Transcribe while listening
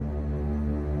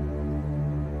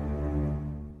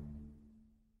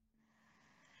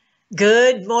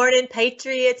Good morning,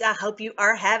 Patriots. I hope you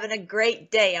are having a great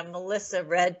day. I'm Melissa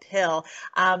Red Pill.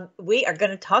 We are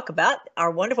going to talk about our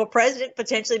wonderful president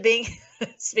potentially being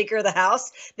Speaker of the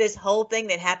House. This whole thing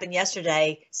that happened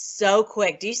yesterday, so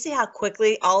quick. Do you see how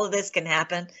quickly all of this can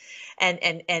happen?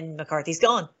 And McCarthy's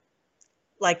gone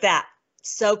like that,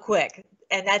 so quick.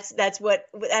 And that's what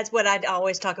I'd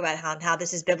always talk about how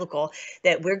this is biblical.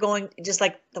 That we're going just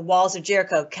like the walls of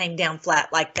Jericho came down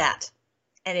flat like that,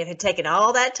 and it had taken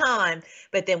all that time,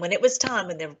 but then when it was time,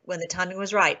 when the timing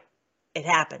was right, it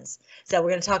happens. So we're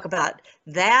going to talk about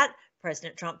that.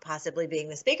 President Trump possibly being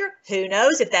the speaker. Who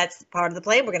knows if that's part of the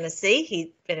plan? We're going to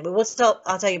see.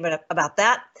 I'll tell you about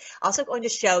that. Also going to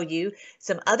show you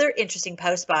some other interesting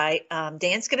posts by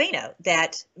Dan Scavino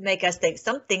that make us think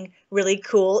something really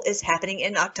cool is happening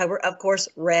in October. Of course,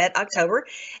 Red October.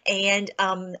 And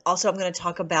also I'm going to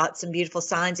talk about some beautiful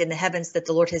signs in the heavens that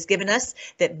the Lord has given us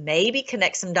that maybe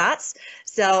connect some dots.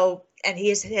 So, and he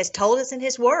has told us in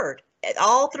his word,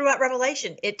 all throughout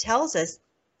Revelation, it tells us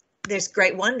there's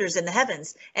great wonders in the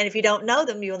heavens. And if you don't know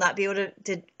them, you will not be able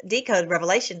to decode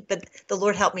Revelation. But the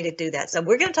Lord helped me to do that. So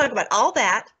we're going to talk about all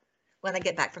that when I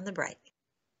get back from the break.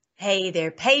 Hey there,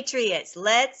 Patriots.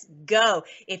 Let's go.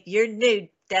 If you're new,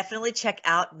 definitely check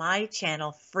out my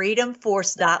channel,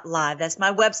 freedomforce.live. That's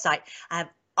my website. I have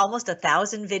almost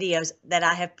 1,000 videos that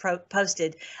I have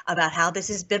posted about how this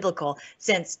is biblical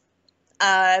since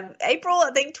April,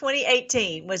 I think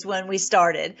 2018 was when we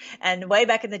started. And way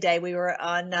back in the day, we were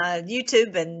on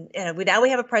YouTube, and now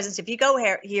we have a presence. If you go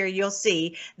here, you'll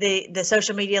see the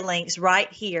social media links right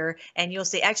here, and you'll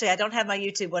see. Actually, I don't have my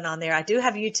YouTube one on there. I do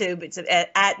have YouTube. It's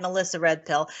at Melissa Red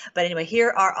Pill. But anyway,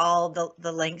 here are all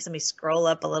the links. Let me scroll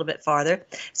up a little bit farther.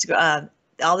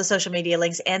 All the social media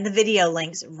links and the video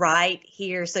links right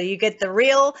here. So you get the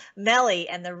real Melly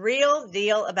and the real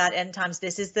deal about end times.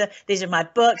 These are my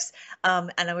books.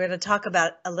 And we're going to talk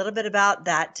about a little bit about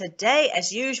that today,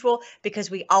 as usual, because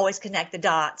we always connect the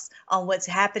dots on what's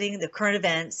happening, the current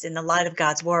events in the light of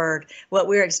God's word. What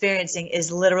we're experiencing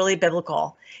is literally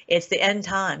biblical. It's the end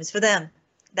times for them.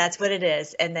 That's what it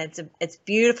is. And it's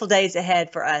beautiful days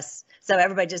ahead for us. So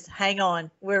everybody just hang on.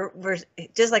 We're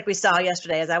just like we saw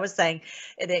yesterday, as I was saying,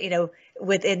 that,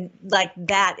 within like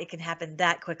that, it can happen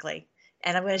that quickly.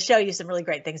 And I'm going to show you some really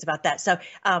great things about that. So,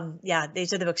 yeah,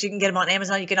 these are the books. You can get them on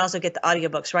Amazon. You can also get the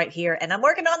audiobooks right here. And I'm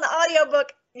working on the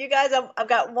audiobook. You guys, I've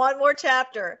got one more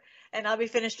chapter, and I'll be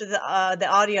finished with the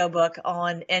audiobook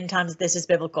on End Times This is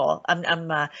Biblical.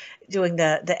 I'm doing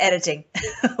the editing,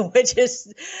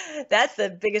 that's the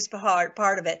biggest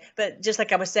part of it. But just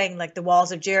like I was saying, like the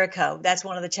walls of Jericho, that's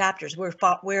one of the chapters.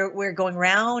 We're going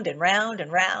round and round and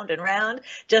round and round,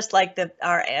 just like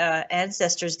our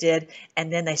ancestors did, and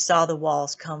then they saw the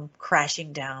walls come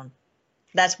crashing down.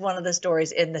 That's one of the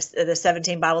stories in the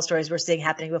 17 Bible stories we're seeing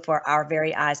happening before our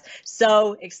very eyes.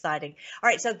 So exciting. All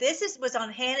right, so was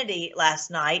on Hannity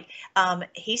last night.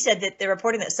 He said that they're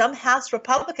reporting that some House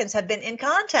Republicans have been in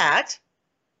contact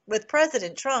with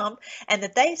President Trump and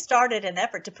that they started an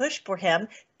effort to push for him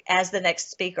as the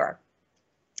next speaker.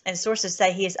 And sources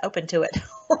say he is open to it.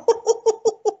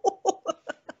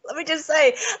 Let me just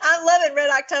say, I'm loving Red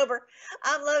October.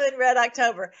 I'm loving Red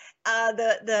October.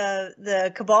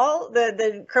 The cabal,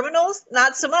 the criminals,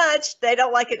 not so much. They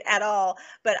don't like it at all.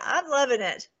 But I'm loving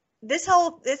it. This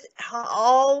all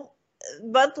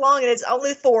month long, and it's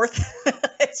only 4th.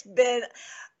 It's been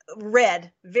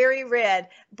red, very red.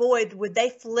 Boy, would they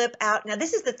flip out. Now,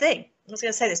 this is the thing. I was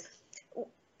going to say this.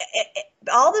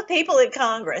 All the people in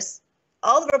Congress,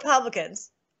 all the Republicans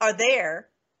are there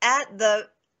at the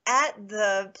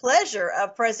pleasure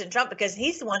of President Trump because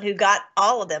he's the one who got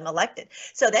all of them elected.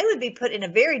 So they would be put in a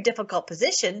very difficult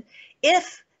position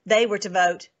if they were to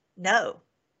vote no.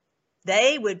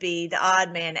 They would be the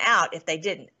odd man out if they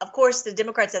didn't. Of course, the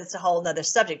Democrats, that's a whole other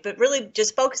subject, but really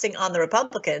just focusing on the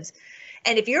Republicans.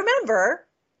 And if you remember,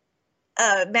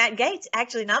 Matt Gaetz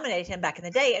actually nominated him back in the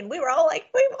day, and we were all like,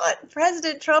 we want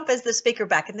President Trump as the speaker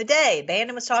back in the day.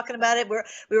 Bannon was talking about it.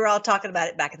 We were all talking about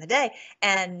it back in the day.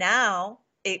 And now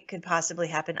it could possibly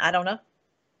happen. I don't know.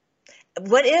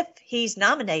 What if he's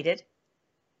nominated?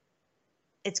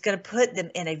 It's going to put them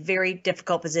in a very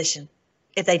difficult position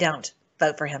if they don't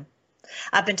vote for him.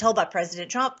 I've been told by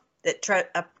President Trump that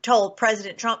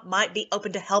President Trump might be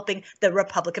open to helping the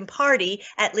Republican Party,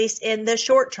 at least in the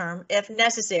short term, if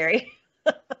necessary.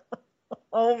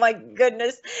 Oh my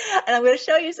goodness. And I'm going to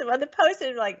show you some other posts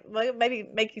and maybe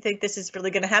make you think this is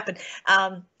really going to happen.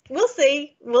 We'll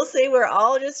see. We'll see. We're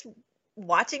all just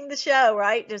watching the show,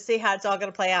 right? To see how it's all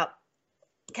going to play out.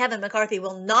 Kevin McCarthy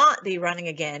will not be running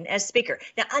again as Speaker.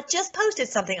 Now, I just posted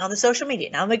something on the social media.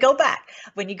 Now, I'm going to go back.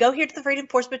 When you go here to the Freedom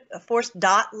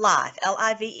Force.live,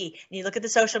 Live, and you look at the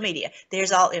social media,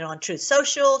 there's all, on Truth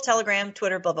Social, Telegram,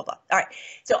 Twitter, blah, blah, blah. All right.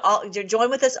 So join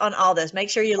with us on all this. Make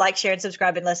sure you like, share, and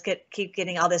subscribe, and let's keep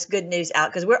getting all this good news out,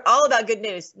 because we're all about good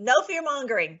news. No fear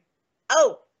mongering.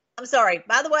 Oh, I'm sorry.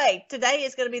 By the way, today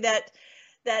is going to be that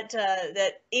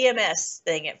EMS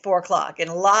thing at 4 o'clock, and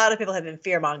a lot of people have been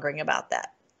fear mongering about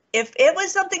that. If it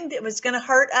was something that was going to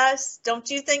hurt us, don't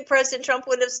you think President Trump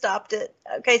would have stopped it?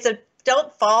 Okay, so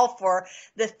don't fall for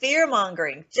the fear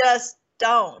mongering. Just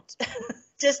don't.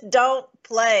 Just don't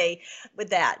play with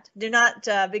that. Do not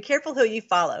be careful who you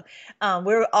follow.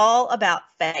 We're all about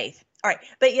faith. All right,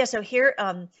 but yeah. So here,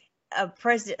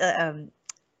 President.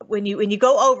 When you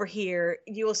go over here,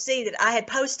 you will see that I had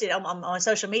posted on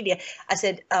social media. I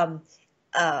said,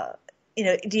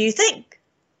 do you think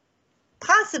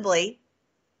possibly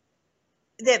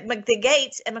that the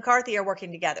Gates and McCarthy are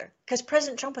working together? Because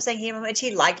President Trump was saying how much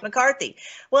he liked McCarthy.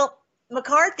 Well,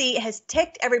 McCarthy has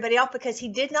ticked everybody off because he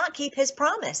did not keep his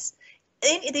promise.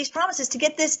 Any of these promises to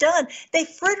get this done, they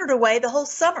frittered away the whole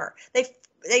summer. They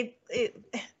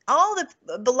all the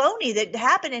baloney that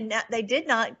happened, and they did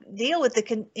not deal with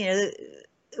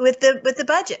with the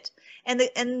budget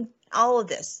and all of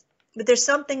this. But there's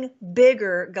something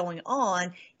bigger going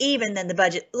on even than the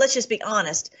budget. Let's just be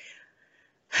honest.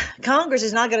 Congress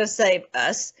is not going to save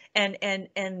us,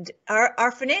 and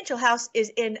our financial house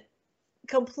is in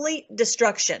complete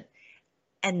destruction.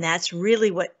 And that's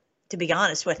really what, to be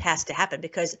honest, what has to happen,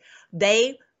 because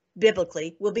they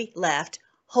biblically will be left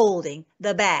holding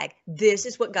the bag. This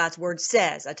is what God's word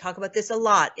says. I talk about this a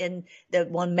lot in the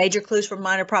one major clues for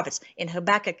minor prophets. In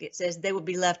Habakkuk, it says they will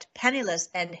be left penniless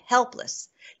and helpless.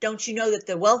 Don't you know that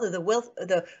the wealth of the wealth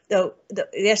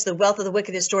of the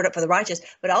wicked is stored up for the righteous,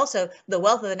 but also the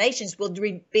wealth of the nations will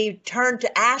be turned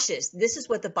to ashes. This is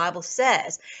what the Bible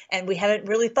says. And we haven't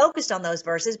really focused on those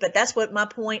verses, but that's what my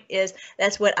point is.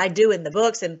 That's what I do in the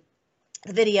books and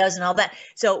the videos and all that.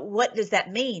 So what does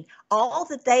that mean? All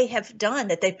that they have done,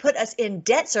 that they put us in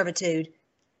debt servitude,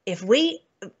 if we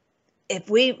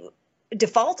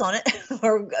default on it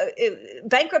or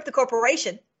bankrupt the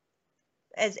corporation,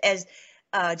 as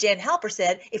Jan Halper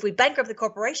said, if we bankrupt the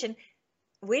corporation,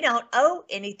 we don't owe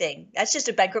anything. That's just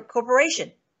a bankrupt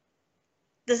corporation.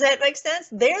 Does that make sense?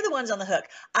 They're the ones on the hook.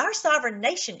 Our sovereign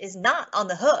nation is not on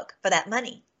the hook for that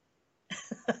money.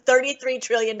 $33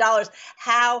 trillion.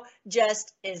 How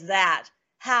just is that?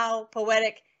 How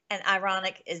poetic and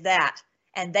ironic is that?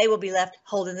 And they will be left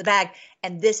holding the bag.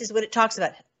 And this is what it talks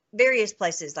about. Various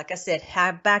places, like I said,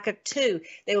 Habakkuk 2,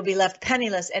 they will be left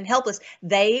penniless and helpless.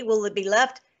 They will be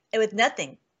left with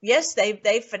nothing. Yes,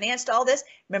 they financed all this.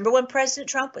 Remember when President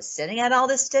Trump was sending out all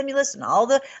this stimulus, and all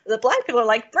the black people are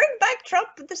like, bring back Trump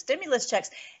with the stimulus checks.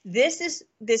 This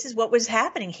is what was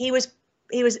happening. He was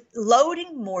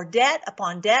loading more debt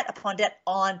upon debt upon debt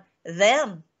on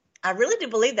them. I really do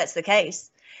believe that's the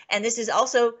case. And this is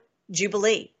also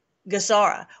Jubilee,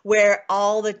 Gesara, where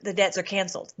all the debts are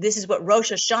canceled. This is what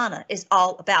Rosh Hashanah is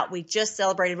all about. We just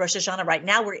celebrated Rosh Hashanah. Right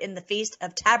now we're in the Feast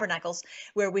of Tabernacles,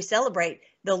 where we celebrate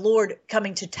the Lord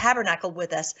coming to tabernacle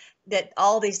with us, that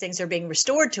all these things are being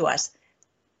restored to us.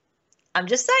 I'm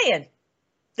just saying,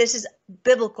 this is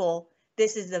biblical.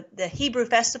 This is the Hebrew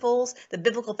festivals, the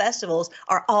biblical festivals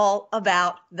are all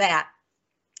about that,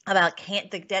 about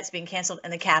the debts being canceled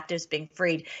and the captives being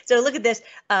freed. So look at this.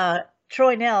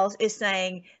 Troy Nehls is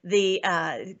saying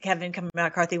Kevin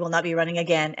McCarthy will not be running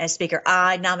again as Speaker.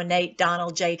 I nominate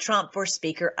Donald J. Trump for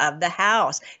Speaker of the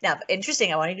House. Now,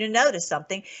 interesting, I want you to notice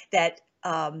something, that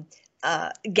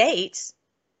Gates,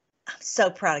 I'm so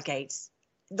proud of Gates.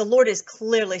 The Lord is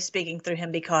clearly speaking through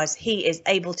him, because he is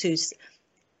able to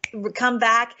come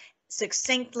back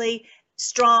succinctly,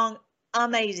 strong,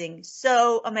 amazing,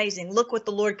 so amazing. Look what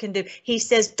the Lord can do. He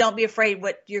says, don't be afraid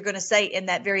what you're going to say in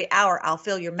that very hour. I'll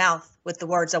fill your mouth with the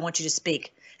words I want you to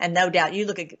speak. And no doubt, you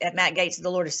look at Matt Gaetz,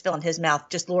 the Lord is filling his mouth.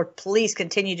 Just, Lord, please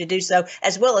continue to do so,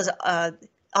 as well as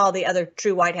all the other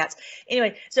true white hats.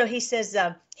 Anyway, so he says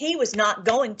he was not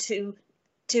going to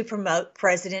promote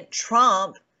President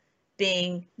Trump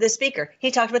being the speaker. He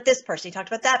talked about this person, he talked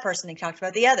about that person, he talked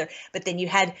about the other. But then you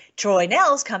had Troy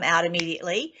Nehls come out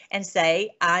immediately and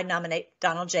say, I nominate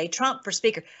Donald J. Trump for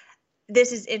speaker.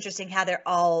 This is interesting how they're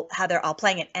all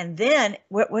playing it. And then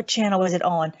what channel was it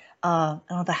on? I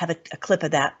don't know if I have a clip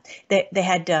of that. They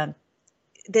had then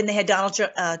they had Donald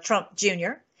Trump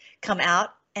Jr. come out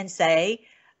and say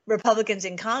Republicans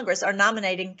in Congress are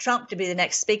nominating Trump to be the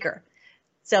next speaker.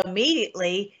 So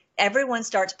immediately everyone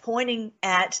starts pointing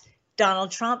at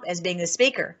Donald Trump as being the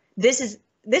speaker. This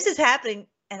is happening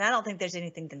And I don't think there's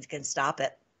anything that can stop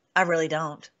it. I really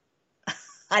don't.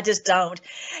 I just don't.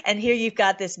 And here you've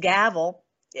got this gavel.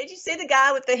 Did you see the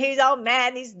guy with he's all mad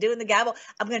and he's doing the gavel?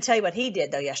 I'm going to tell you what he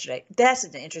did though yesterday. That's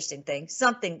an interesting thing.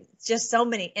 Just so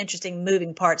many interesting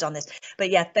moving parts on this. But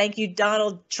yeah, thank you,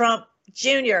 Donald Trump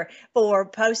Jr. for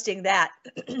posting that,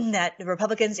 that the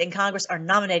Republicans in Congress are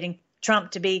nominating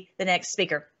Trump to be the next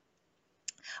speaker.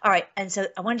 All right. And so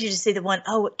I wanted you to see the one.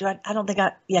 Oh,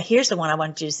 here's the one I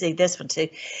wanted you to see, this one too.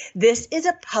 This is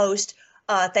a post.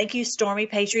 Thank you, Stormy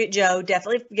Patriot Joe.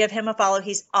 Definitely give him a follow.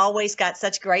 He's always got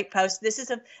such great posts. This is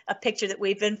a picture that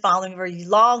we've been following for a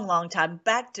long, long time,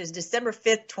 back to December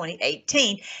 5th,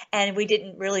 2018. And we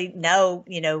didn't really know,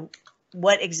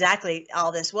 what exactly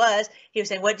all this was. He was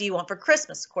saying, what do you want for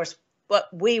Christmas? Of course, what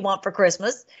we want for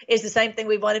Christmas is the same thing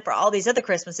we wanted for all these other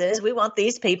Christmases. We want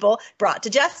these people brought to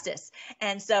justice.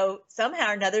 And so somehow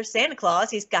or another, Santa Claus,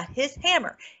 he's got his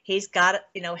hammer. He's got,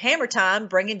 hammer time,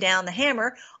 bringing down the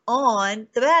hammer on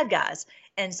the bad guys.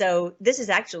 And so this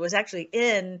was actually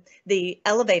in the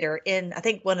elevator in, I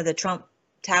think, one of the Trump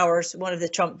towers, one of the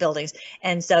Trump buildings.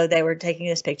 And so they were taking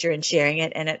this picture and sharing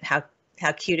it, and how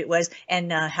cute it was,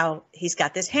 and how he's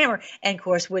got this hammer. And of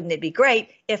course, wouldn't it be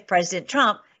great if President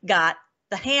Trump got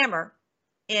the hammer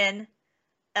in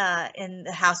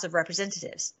the House of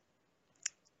Representatives?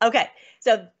 Okay,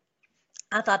 so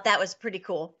I thought that was pretty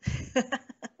cool.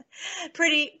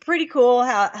 pretty cool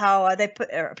how they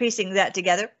are piecing that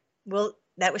together. Well,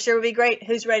 that would be great.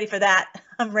 Who's ready for that?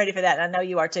 I'm ready for that. I know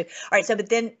you are too. All right. So, but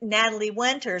then Natalie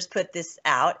Winters put this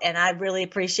out, and I really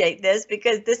appreciate this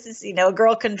because this is, a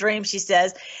girl can dream, she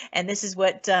says. And this is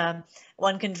what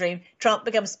one can dream. Trump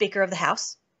becomes Speaker of the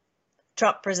House.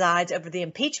 Trump presides over the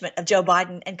impeachment of Joe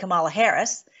Biden and Kamala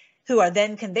Harris, who are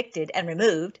then convicted and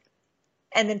removed.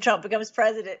 And then Trump becomes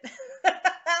president.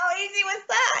 How easy was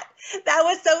that? That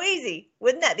was so easy.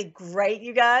 Wouldn't that be great,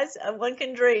 you guys? One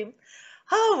can dream.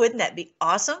 Oh, wouldn't that be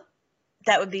awesome?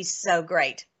 That would be so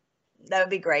great. That would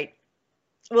be great.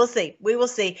 We'll see. We will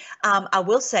see. I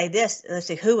will say this. Let's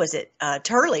see. Who was it?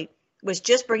 Turley was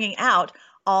just bringing out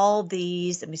all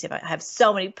these. Let me see if I have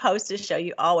so many posts to show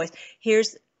you always.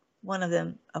 Here's one of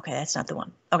them. Okay, that's not the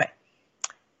one. Okay.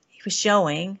 He was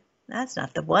showing. That's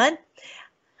not the one.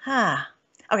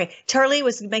 Okay. Turley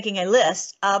was making a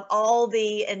list of all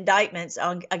the indictments.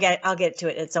 I'll get to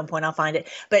it at some point. I'll find it.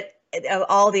 But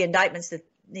all the indictments that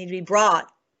need to be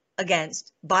brought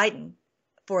against Biden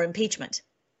for impeachment.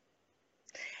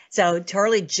 So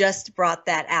Turley just brought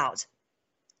that out.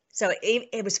 So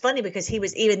it was funny because he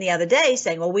was even the other day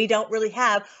saying, well, we don't really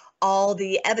have all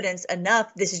the evidence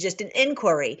enough. This is just an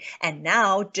inquiry. And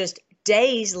now, just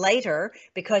days later,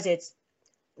 because it's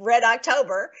Red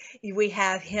October, we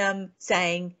have him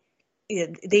saying,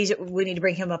 we need to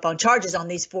bring him up on charges on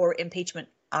these 4 impeachment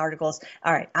articles.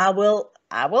 All right, I will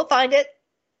find it.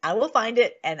 I will find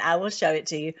it and I will show it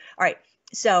to you. All right,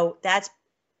 so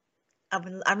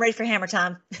I'm ready for hammer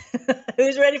time.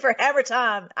 Who's ready for hammer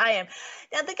time? I am.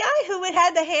 Now, the guy who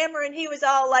had the hammer and he was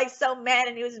all like so mad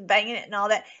and he was banging it and all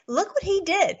that, look what he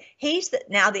did. He's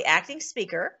now the acting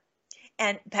speaker,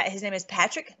 and his name is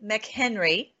Patrick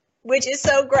McHenry, which is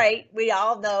so great. We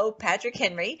all know Patrick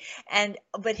Henry,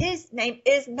 but his name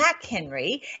is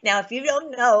McHenry. Now, if you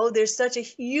don't know, there's such a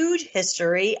huge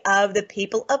history of the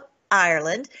people of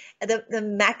Ireland, the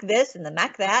Mac this and the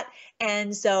Mac that.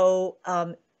 And so,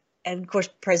 and of course,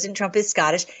 President Trump is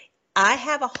Scottish. I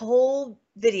have a whole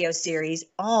video series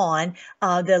on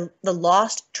the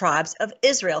lost tribes of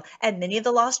Israel, and many of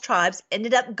the lost tribes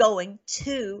ended up going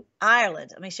to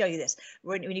Ireland. Let me show you this.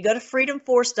 When you go to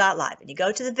freedomforce.live and you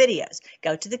go to the videos,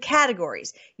 go to the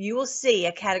categories, you will see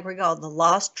a category called the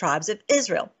Lost Tribes of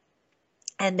Israel.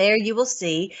 And there you will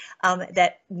see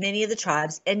that many of the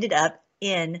tribes ended up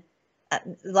in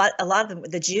a lot of them,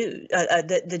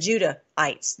 the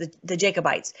Judahites, the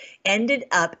Jacobites, ended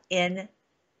up in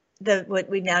what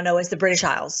we now know as the British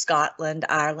Isles, Scotland,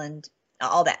 Ireland,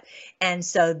 all that. And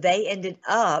so they ended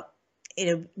up,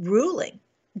 ruling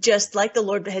just like the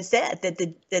Lord had said,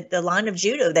 that the line of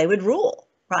Judah, they would rule,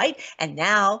 right? And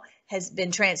now has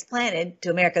been transplanted to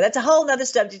America. That's a whole nother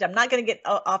subject. I'm not going to get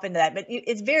off into that, but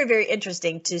it's very, very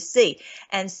interesting to see.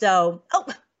 And so,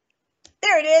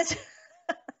 there it is.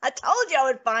 I told you I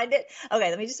would find it. Okay,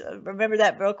 let me just remember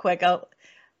that real quick.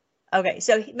 Okay,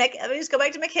 so let me just go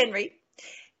back to McHenry.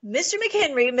 Mr.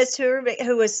 McHenry,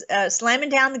 who was slamming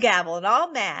down the gavel and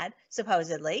all mad,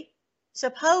 supposedly,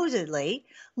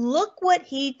 look what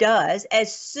he does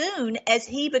as soon as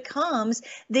he becomes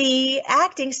the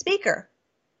acting speaker.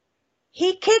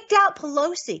 He kicked out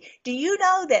Pelosi. Do you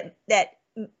know that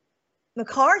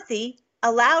McCarthy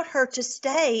allowed her to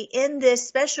stay in this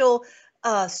special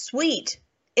suite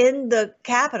in the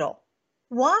Capitol.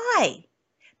 Why?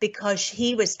 Because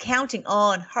he was counting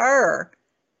on her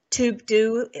to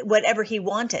do whatever he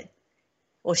wanted.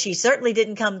 Well, she certainly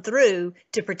didn't come through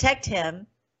to protect him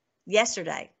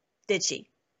yesterday, did she?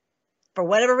 For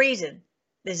whatever reason,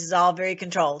 this is all very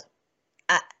controlled.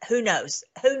 Who knows?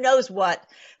 Who knows what?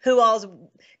 Who all's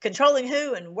controlling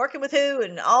who and working with who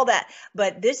and all that.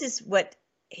 But this is what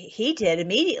he did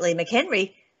immediately.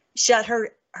 McHenry shut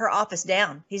her office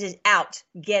down. He says, out,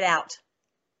 get out.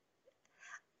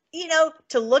 You know,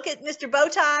 to look at Mr.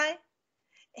 Bowtie,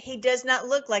 he does not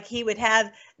look like he would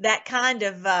have that kind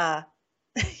of,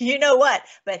 you know what,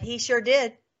 but he sure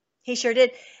did. He sure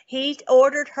did. He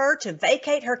ordered her to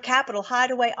vacate her Capitol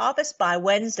Hideaway office by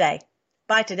Wednesday,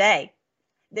 by today.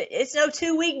 It's no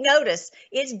 2-week notice.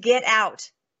 It's get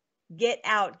out. Get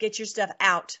out. Get your stuff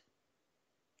out.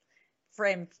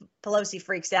 Friend Pelosi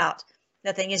freaks out.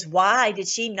 The thing is, why did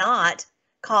she not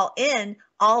call in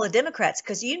all the Democrats?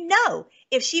 Because you know,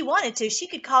 if she wanted to, she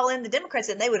could call in the Democrats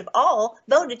and they would have all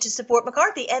voted to support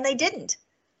McCarthy, and they didn't.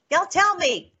 Y'all tell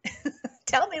me.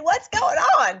 Tell me what's going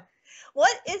on.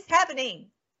 What is happening?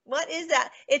 What is that?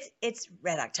 It's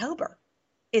Red October.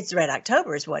 It's Red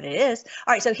October is what it is.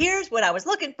 All right, so here's what I was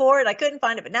looking for, and I couldn't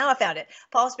find it, but now I found it.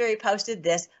 Paul Sperry posted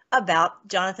this about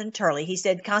Jonathan Turley. He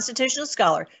said, constitutional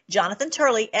scholar Jonathan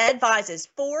Turley advises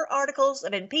 4 articles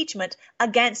of impeachment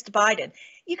against Biden.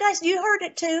 You guys, you heard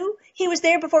it too. He was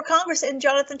there before Congress, and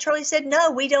Jonathan Turley said,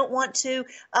 no, we don't want to,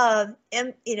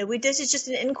 this is just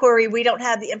an inquiry. We don't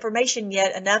have the information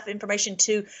yet, enough information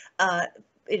to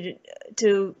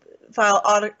file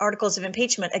articles of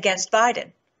impeachment against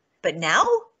Biden. But now,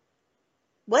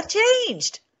 what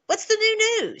changed? What's the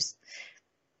new news?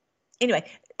 Anyway,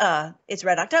 it's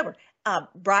Red October.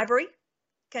 Bribery,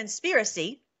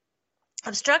 conspiracy,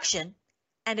 obstruction,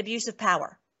 and abuse of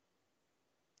power.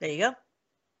 There you go.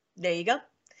 There you go.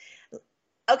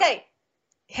 Okay,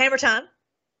 hammer time.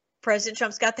 President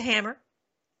Trump's got the hammer.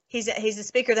 He's the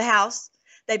Speaker of the House.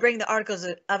 They bring the articles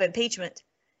of impeachment.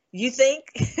 You think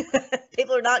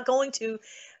people are not going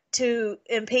to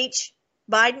impeach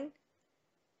Biden?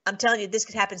 I'm telling you, this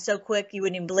could happen so quick you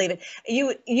wouldn't even believe it. You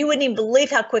wouldn't even believe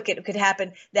how quick it could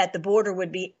happen that the border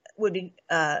would be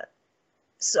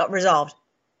resolved.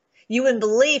 You wouldn't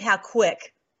believe how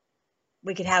quick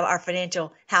we could have our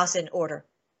financial house in order.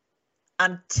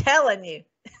 I'm telling you.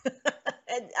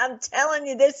 I'm telling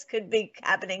you, this could be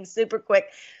happening super quick.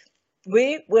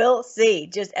 We will see.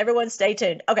 Just everyone stay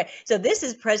tuned. Okay, so this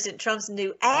is President Trump's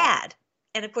new ad.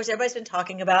 And of course, everybody's been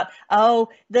talking about, the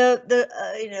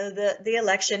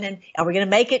election, and are we going to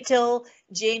make it till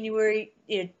January,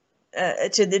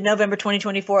 to the November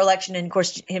 2024 election, and of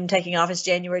course, him taking office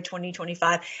January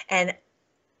 2025. And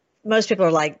most people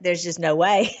are like, there's just no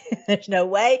way. There's no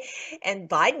way. And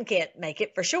Biden can't make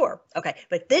it for sure. Okay,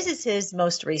 but this is his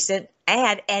most recent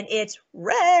ad, and it's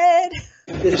red.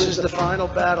 This is the final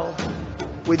battle.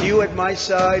 With you at my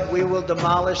side, we will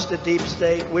demolish the deep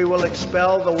state. We will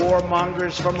expel the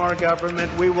warmongers from our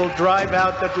government. We will drive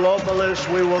out the globalists.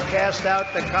 We will cast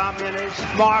out the communists,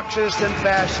 Marxists, and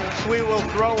fascists. We will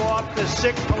throw off the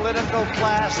sick political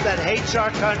class that hates our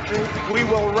country. We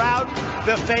will rout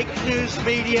the fake news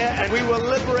media, and we will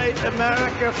liberate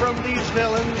America from these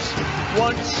villains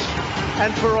once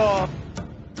and for all.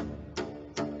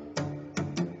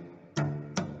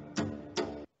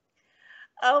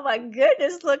 Oh my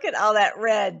goodness, look at all that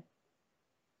red.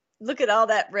 Look at all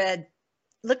that red.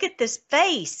 Look at this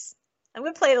face. I'm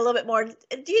going to play it a little bit more.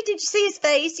 Did you see his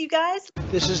face, you guys?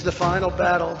 This is the final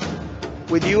battle.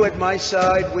 With you at my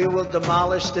side, we will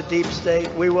demolish the deep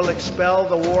state. We will expel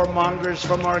the warmongers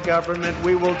from our government.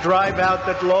 We will drive out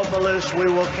the globalists. We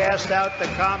will cast out the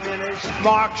communists,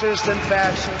 Marxists, and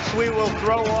fascists. We will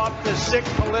throw off the sick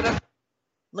political...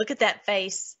 Look at that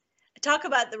face. Talk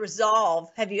about the resolve.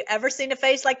 Have you ever seen a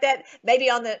face like that? Maybe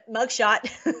on the mugshot.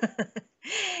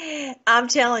 I'm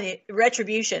telling you,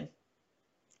 retribution.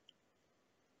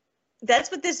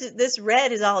 That's what this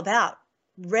red is all about.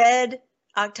 Red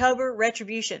October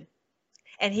retribution.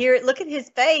 And here, look at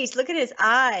his face. Look at his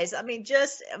eyes. I mean,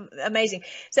 just amazing.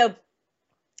 So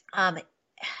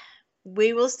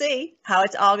we will see how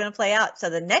it's all going to play out.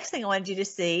 So the next thing I wanted you to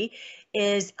see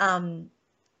is Dan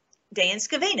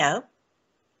Scavino.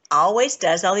 Always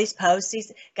does all these posts.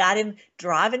 He's got him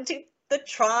driving to the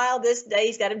trial this day.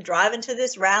 He's got him driving to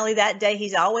this rally that day.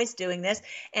 He's always doing this.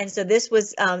 And so this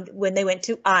was when they went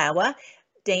to Iowa.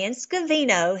 Dan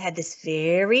Scavino had this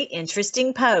very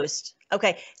interesting post.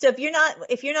 Okay, so if you're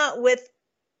not with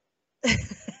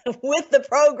with the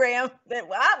program that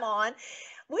I'm on,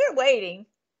 we're waiting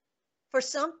for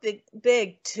something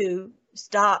big to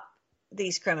stop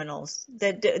these criminals,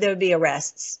 that there would be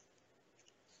arrests.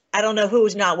 I don't know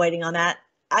who's not waiting on that.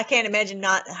 I can't imagine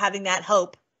not having that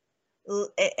hope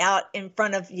out in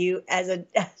front of you as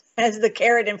the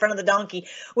carrot in front of the donkey.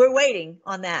 We're waiting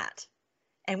on that.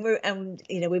 And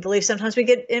we believe sometimes we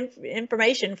get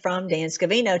information from Dan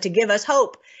Scavino to give us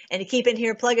hope and to keep in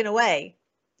here plugging away.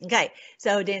 Okay,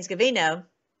 so Dan Scavino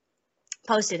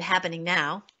posted happening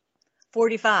now,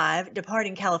 45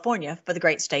 departing California for the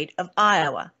great state of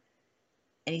Iowa.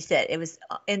 And he said it was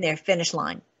in their finish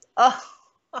line. Oh,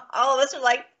 all of us are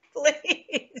like,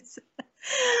 please.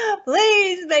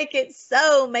 Please make it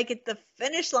so. Make it the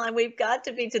finish line. We've got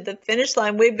to be to the finish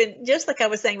line. We've been, just like I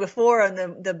was saying before, on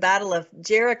the Battle of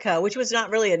Jericho, which was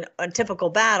not really a typical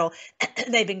battle.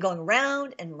 They've been going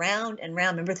round and round and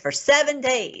round. Remember, for 7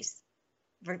 days.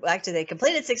 Actually, they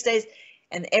completed 6 days.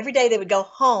 And every day they would go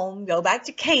home, go back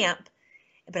to camp.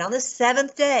 But on the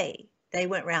 7th day, they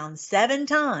went round 7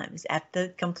 times. At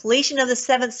the completion of the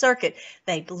 7th circuit,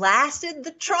 they blasted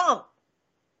the Trump.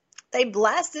 They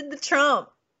blasted the Trump.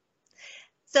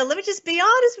 So let me just be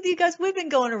honest with you guys. We've been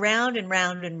going around and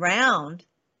round and round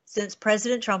since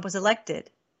President Trump was elected.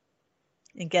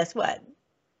 And guess what?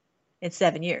 It's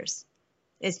 7 years.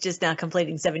 It's just now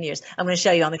completing 7 years. I'm going to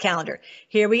show you on the calendar.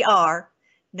 Here we are,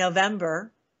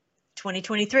 November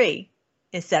 2023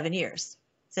 is 7 years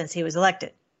since he was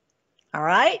elected. All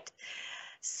right.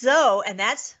 So, and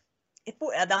that's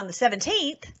on the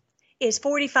 17th is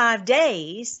 45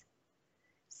 days.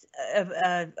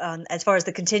 As far as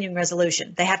the continuing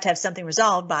resolution, they have to have something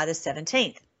resolved by the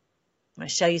 17th. I'm going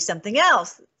to show you something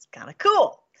else. It's kind of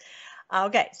cool.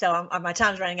 Okay, so my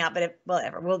time's running out, but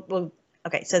whatever. We'll.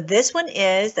 Okay, so this one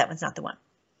is, that one's not the one.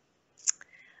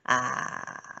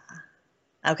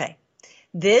 Okay,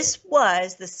 this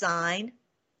was the sign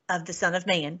of the Son of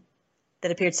Man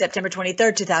that appeared September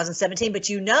 23rd, 2017. But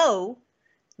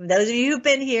those of you who've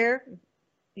been here,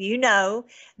 you know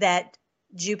that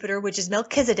Jupiter, which is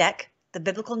Melchizedek, the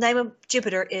biblical name of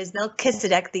Jupiter is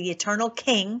Melchizedek, the eternal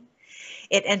king.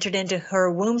 It entered into her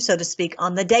womb, so to speak,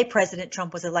 on the day President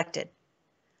Trump was elected.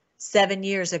 7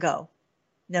 years ago,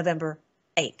 November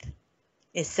 8th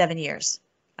is 7 years.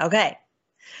 Okay.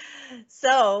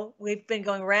 So we've been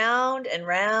going round and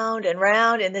round and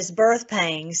round in this birth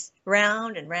pangs,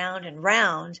 round and round and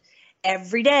round,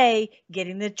 every day,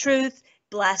 getting the truth,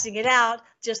 blasting it out,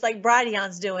 just like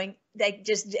Brighteon's doing. They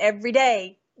just every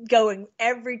day going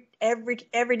every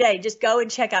day, just go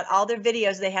and check out all their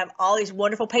videos. They have all these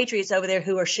wonderful patriots over there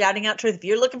who are shouting out truth. If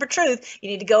you're looking for truth, you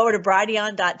need to go over to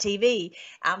Brighteon.tv.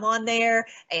 I'm on there,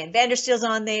 and Vandersteel's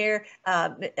on there,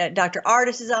 Dr.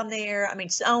 Artis is on there. I mean,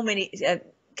 so many,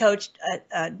 Coach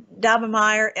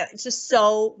Daubenmire. It's just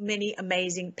so many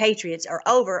amazing patriots are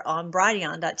over on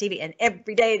Brighteon.tv, and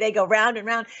every day they go round and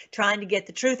round trying to get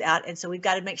the truth out. And so we've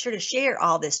got to make sure to share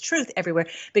all this truth everywhere,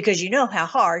 because you know how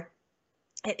hard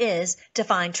it is to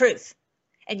find truth,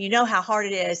 and you know how hard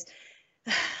it is.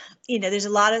 There's a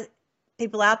lot of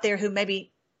people out there who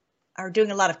maybe are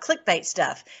doing a lot of clickbait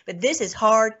stuff, but this is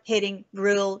hard hitting,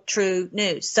 real, true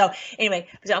news. So anyway,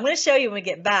 so I'm going to show you when we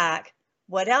get back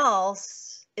what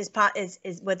else is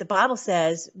what the Bible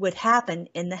says would happen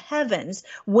in the heavens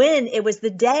when it was the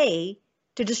day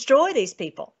to destroy these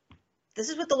people. This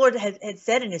is what the Lord had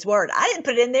said in his word. I didn't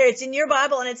put it in there. It's in your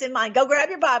Bible and it's in mine. Go grab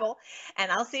your Bible,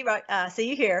 and I'll see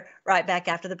you here right back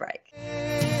after the break.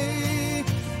 And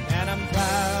I'm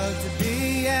proud to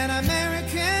be an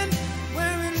American, where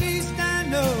at least I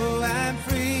know I'm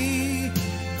free.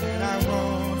 And I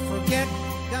won't forget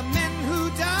the men who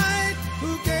died,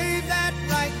 who gave that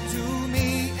right to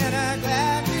me. And I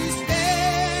gladly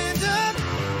stand up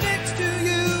next to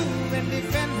you and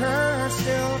defend her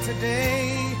still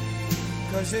today.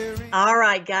 All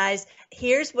right, guys,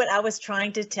 here's what I was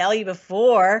trying to tell you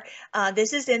before.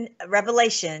 This is in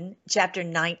Revelation chapter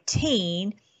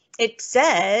 19. It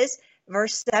says,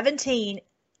 verse 17,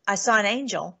 I saw an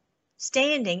angel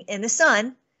standing in the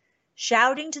sun,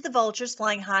 shouting to the vultures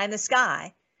flying high in the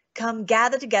sky, come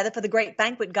gather together for the great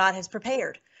banquet God has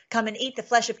prepared. Come and eat the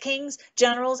flesh of kings,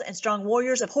 generals, and strong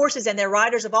warriors, of horses and their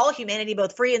riders, of all humanity,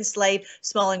 both free and slave,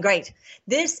 small and great.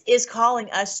 This is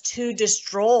calling us to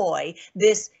destroy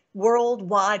this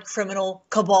worldwide criminal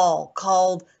cabal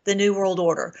called the New World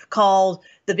Order, called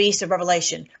the Beast of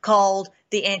Revelation, called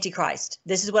the Antichrist.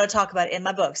 This is what I talk about in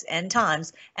my books, End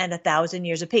Times and 1,000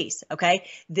 Years of Peace. Okay,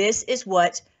 this is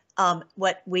what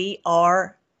we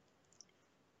are,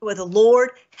 what the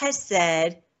Lord has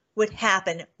said would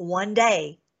happen one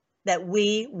day, that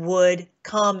we would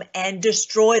come and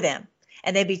destroy them,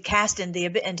 and they'd be cast into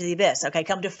the abyss. Okay,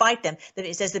 come to fight them.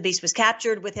 It says the beast was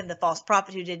captured, with him the false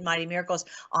prophet who did mighty miracles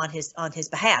on his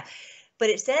behalf. But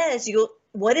it says,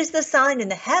 what is the sign in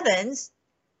the heavens?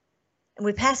 And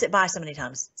we pass it by so many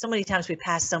times. So many times we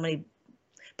pass so many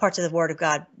parts of the Word of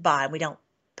God by, and we don't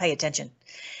pay attention.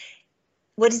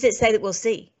 What does it say that we'll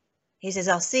see? He says,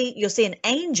 you'll see an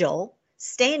angel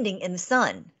standing in the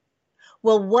sun.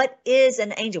 Well, what is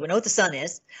an angel? We know what the sun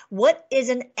is. What is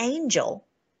an angel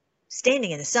standing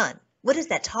in the sun? What is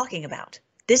that talking about?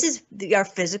 This is our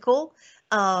physical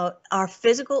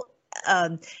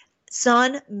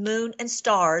sun, moon, and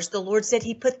stars. The Lord said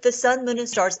he put the sun, moon, and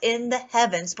stars in the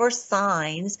heavens for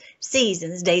signs,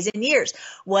 seasons, days, and years.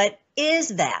 What is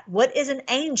that? What is an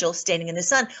angel standing in the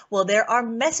sun? Well, there are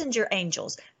messenger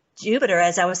angels. Jupiter,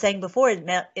 as I was saying before,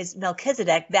 is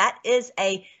Melchizedek. That is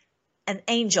an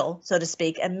angel, so to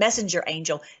speak, a messenger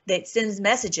angel that sends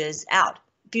messages out.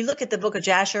 If you look at the book of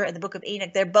Jasher and the book of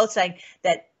Enoch, they're both saying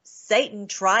that Satan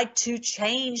tried to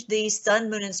change these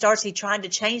sun, moon, and stars. He tried to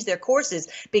change their courses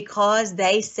because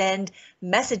they send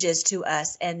messages to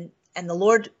us. And the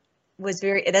Lord was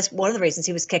that's one of the reasons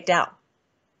he was kicked out,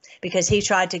 because he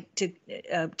tried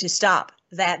to stop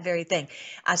that very thing.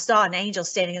 I saw an angel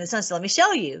standing in the sun. So let me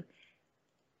show you.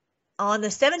 On the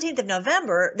 17th of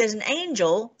November, there's an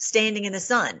angel standing in the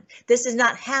sun. This does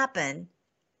not happen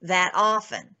that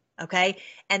often, okay?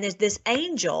 And there's this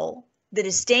angel that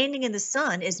is standing in the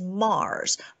sun is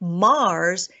Mars.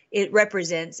 Mars,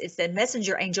 it's the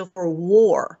messenger angel for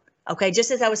war, okay?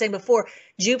 Just as I was saying before,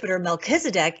 Jupiter,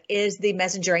 Melchizedek, is the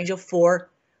messenger angel for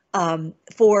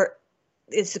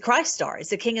it's the Christ star.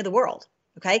 It's the king of the world,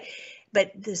 okay?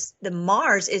 But the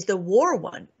Mars is the war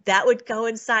one. That would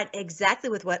coincide exactly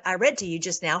with what I read to you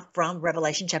just now from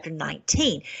Revelation chapter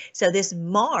 19. So this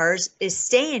Mars is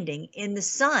standing in the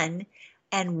sun,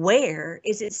 and where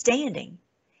is it standing?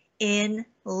 In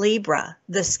Libra,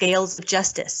 the scales of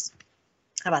justice.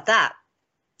 How about that?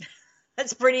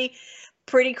 That's pretty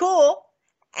cool.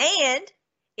 And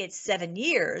it's 7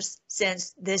 years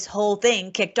since this whole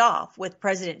thing kicked off with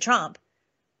President Trump,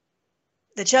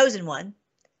 the chosen one,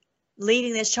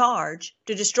 leading this charge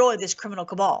to destroy this criminal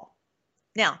cabal.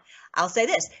 Now, I'll say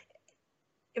this.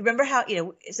 Remember how,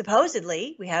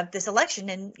 supposedly we have this election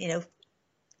in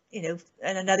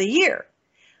another year.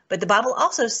 But the Bible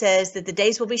also says that the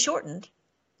days will be shortened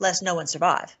lest no one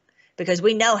survive, because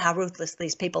we know how ruthless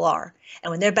these people are. And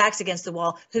when their back's against the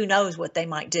wall, who knows what they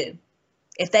might do.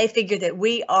 If they figure that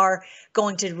we are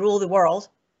going to rule the world,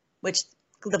 which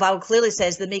the Bible clearly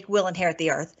says the meek will inherit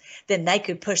the earth, then they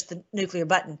could push the nuclear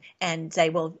button and say,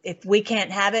 well, if we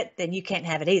can't have it, then you can't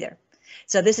have it either.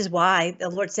 So this is why the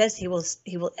Lord says he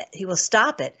will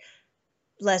stop it,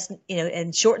 lest,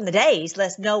 and shorten the days,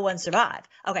 lest no one survive.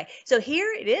 Okay, so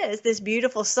here it is, this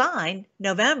beautiful sign,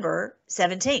 November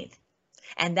 17th.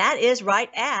 And that is right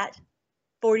at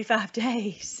 45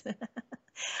 days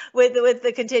with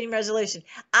the continuing resolution.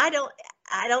 I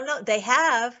don't know. They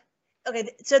have, okay,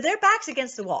 so their back's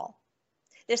against the wall.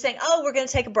 They're saying, oh, we're going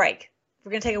to take a break.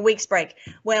 We're going to take a week's break.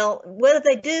 Well, whether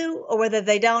they do or whether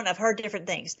they don't, I've heard different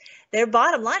things. Their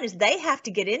bottom line is they have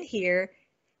to get in here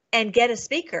and get a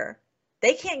speaker.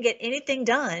 They can't get anything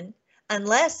done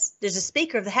unless there's a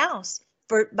Speaker of the House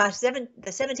by the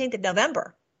 17th of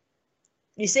November.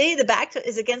 You see, the back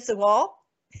is against the wall.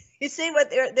 You see what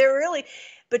they're really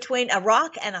between a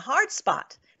rock and a hard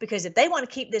spot, because if they want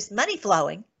to keep this money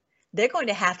flowing, they're going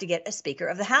to have to get a Speaker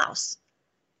of the House.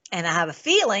 And I have a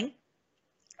feeling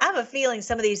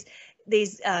some of these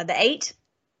the 8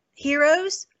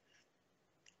 heroes,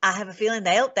 I have a feeling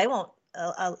they won't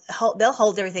they'll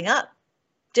hold everything up,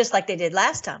 just like they did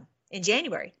last time in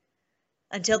January,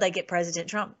 until they get President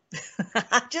Trump.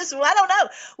 I don't know.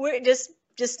 We're just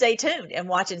stay tuned and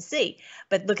watch and see.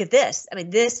 But look at this. I mean,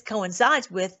 this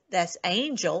coincides with this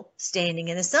angel standing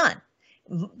in the sun.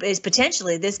 Is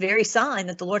potentially this very sign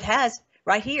that the Lord has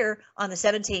right here on the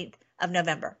 17th of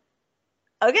November.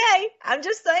 Okay, I'm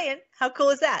just saying, how cool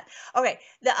is that? Okay,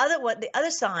 the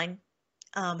other sign,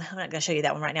 I'm not going to show you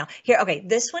that one right now. Here, okay,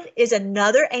 this one is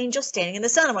another angel standing in the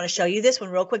sun. I want to show you this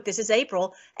one real quick. This is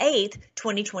April 8th,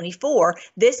 2024.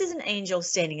 This is an angel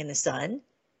standing in the sun.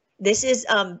 This is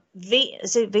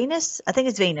is it Venus? I think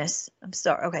it's Venus. I'm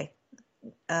sorry. Okay.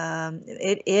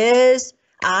 It is,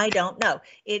 I don't know.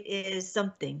 It is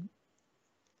something.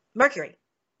 Mercury.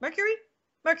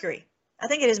 I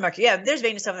think it is Mercury. Yeah, there's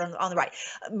Venus over on the right.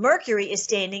 Mercury is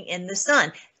standing in the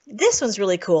sun. This one's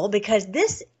really cool because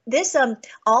this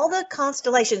all the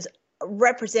constellations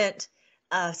represent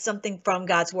something from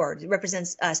God's word. It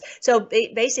represents us. So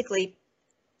basically,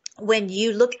 when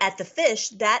you look at the fish,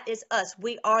 that is us.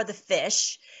 We are the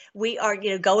fish. we are,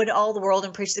 going to all the world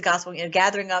and preach the gospel,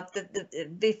 gathering up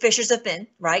the fishers of men,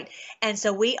 right? And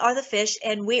so we are the fish,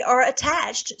 and we are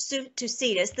attached to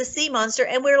Cetus, the sea monster,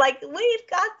 and we're like, we've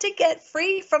got to get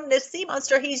free from this sea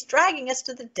monster. He's dragging us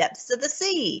to the depths of the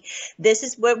sea. This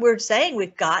is what we're saying.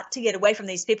 We've got to get away from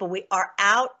these people. We are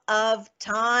out of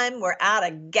time. We're out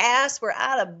of gas. We're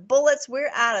out of bullets.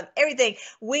 We're out of everything.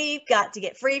 We've got to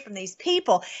get free from these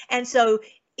people. And so,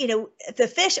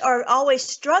 the fish are always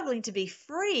struggling to be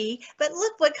free, but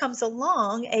look what comes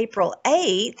along April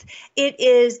 8th. It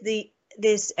is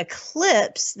this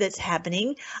eclipse that's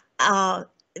happening.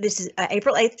 This is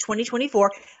April 8th,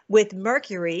 2024, with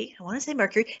Mercury, I want to say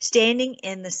Mercury, standing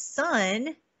in the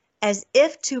sun as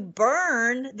if to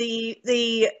burn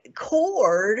the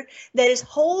cord that is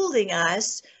holding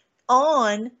us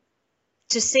on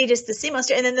to Cetus, the sea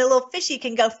monster, and then the little fishies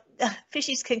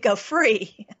can go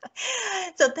free.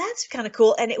 So that's kind of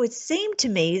cool. And it would seem to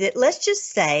me that, let's just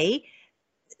say,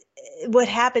 what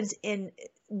happens in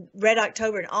Red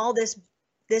October and all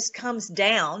this comes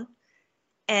down,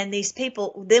 and these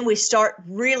people, then we start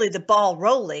really the ball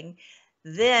rolling,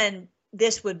 then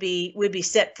this would be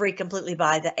set free completely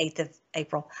by the 8th of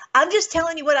April. I'm just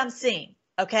telling you what I'm seeing.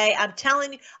 Okay. I'm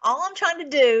telling you, all I'm trying to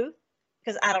do,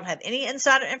 because I don't have any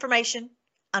insider information.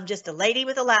 I'm just a lady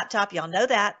with a laptop. Y'all know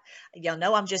that. Y'all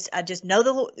know I just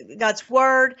know God's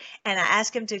word, and I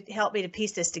ask him to help me to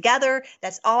piece this together.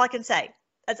 That's all I can say.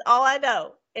 That's all I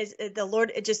know is the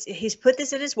Lord. He's put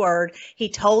this in his word. He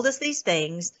told us these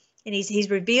things, and he's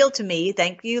revealed to me.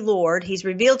 Thank you, Lord. He's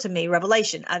revealed to me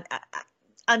revelation.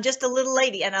 I'm just a little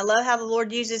lady, and I love how the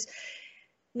Lord uses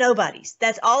nobodies.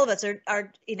 That's all of us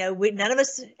are none of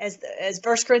us, as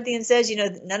 1 Corinthians says,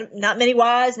 not many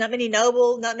wise, not many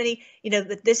noble, not many,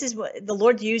 but this is what the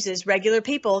Lord uses, regular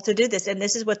people, to do this. And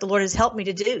this is what the Lord has helped me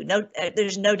to do. No,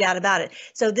 there's no doubt about it.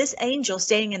 So this angel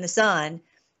standing in the sun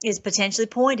is potentially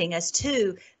pointing us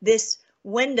to this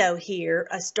window here,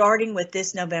 starting with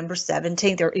this November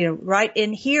 17th, or, right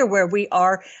in here where we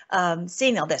are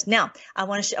seeing all this. Now, I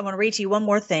want to read to you one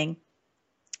more thing.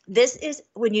 This is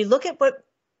when you look at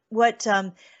what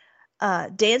Dan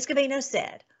Scavino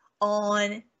said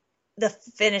on the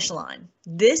finish line.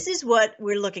 This is what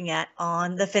we're looking at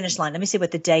on the finish line. Let me see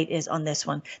what the date is on this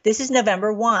one. This is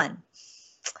November 1.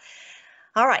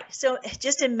 All right. So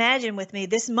just imagine with me,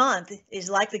 this month is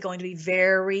likely going to be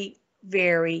very,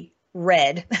 very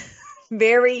red.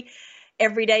 Very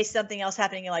every day something else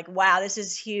happening. You're like, wow, this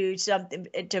is huge. Something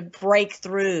to break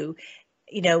through,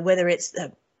 whether it's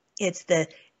the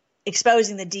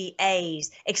exposing the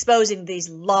DAs, exposing these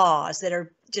laws that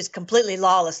are just completely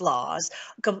lawless laws,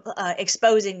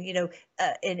 exposing,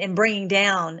 and bringing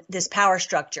down this power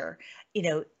structure.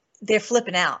 They're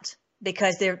flipping out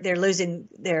because they're losing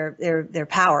their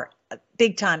power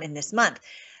big time in this month.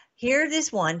 Here,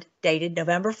 this one dated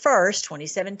November 1st,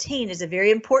 2017 is a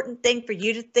very important thing for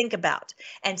you to think about.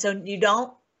 And so you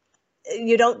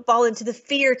don't fall into the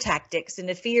fear tactics and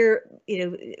the fear,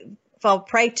 fall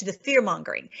prey to the fear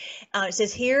mongering. It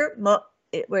says here,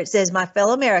 where it says, my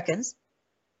fellow Americans,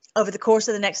 over the course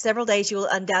of the next several days, you will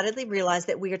undoubtedly realize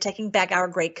that we are taking back our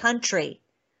great country,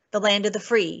 the land of the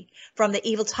free, from the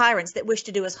evil tyrants that wish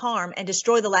to do us harm and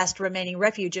destroy the last remaining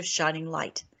refuge of shining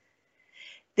light.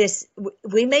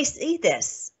 We may see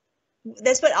this.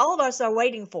 That's what all of us are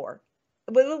waiting for.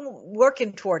 We're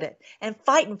working toward it and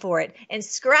fighting for it and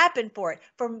scrapping for it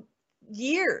for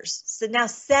years. So now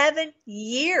 7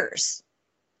 years.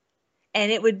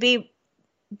 And it would be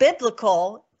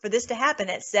biblical for this to happen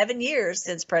at 7 years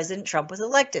since President Trump was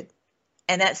elected.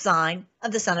 And that sign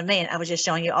of the Son of Man, I was just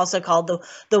showing you, also called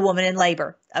the woman in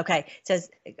labor. Okay, it says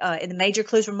in the major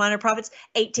clues from minor prophets,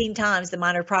 18 times the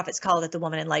minor prophets called it the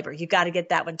woman in labor. You got to get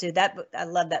that one too. That book, I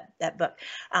love that book.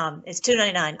 It's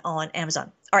 $2.99 on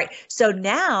Amazon. All right, so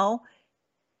now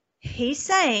he's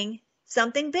saying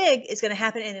something big is going to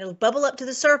happen, and it'll bubble up to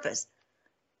the surface.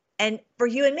 And for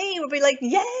you and me, we'll be like,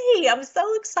 yay, I'm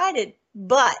so excited.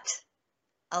 But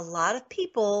a lot of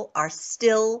people are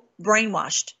still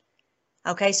brainwashed.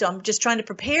 Okay, so I'm just trying to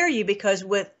prepare you, because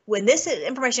when this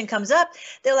information comes up,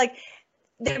 they're like,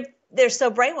 they're so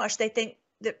brainwashed, they think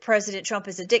that President Trump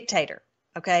is a dictator.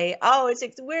 Okay, oh,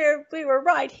 we were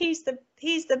right. He's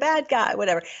the bad guy,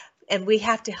 whatever. And we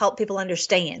have to help people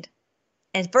understand.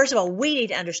 And first of all, we need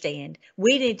to understand.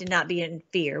 We need to not be in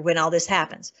fear when all this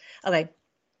happens. Okay,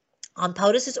 on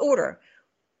POTUS's order,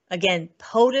 again,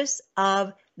 POTUS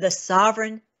of the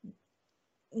sovereign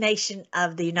nation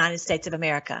of the United States of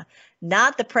America,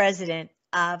 not the president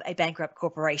of a bankrupt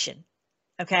corporation.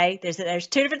 Okay, there's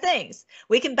two different things.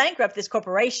 We can bankrupt this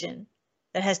corporation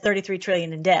that has $33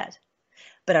 trillion in debt,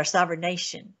 but our sovereign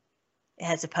nation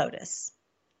has a POTUS.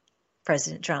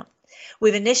 President Trump.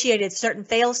 We've initiated certain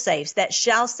fail-safes that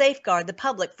shall safeguard the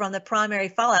public from the primary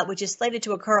fallout, which is slated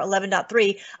to occur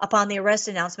 11.3 upon the arrest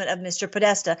announcement of Mr.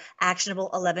 Podesta, actionable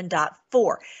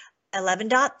 11.4.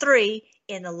 11.3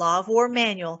 in the Law of War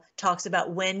Manual talks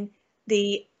about when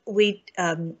we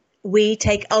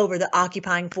take over the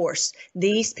occupying force.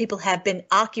 These people have been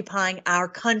occupying our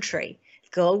country.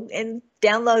 Go and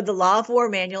download the Law of War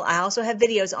Manual. I also have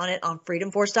videos on it on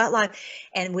freedomforce.live.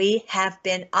 And we have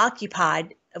been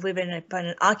occupied. We've been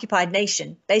an occupied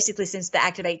nation basically since the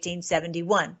Act of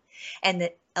 1871. And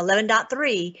the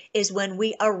 11.3 is when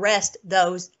we arrest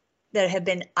those that have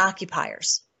been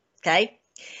occupiers. Okay?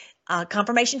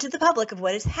 Confirmation to the public of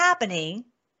what is happening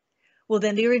will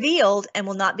then be revealed and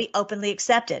will not be openly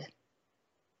accepted.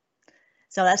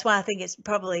 So that's why I think it's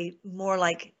probably more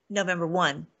like November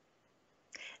 1.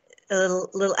 A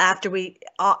little after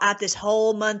this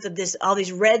whole month of all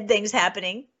these red things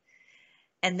happening,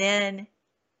 and then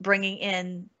bringing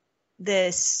in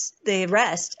the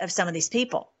arrest of some of these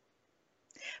people.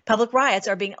 Public riots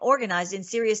are being organized in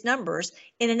serious numbers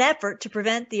in an effort to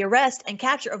prevent the arrest and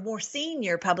capture of more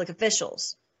senior public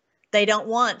officials. They don't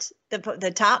want the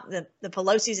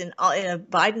Pelosi's and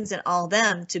Biden's and all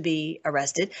them to be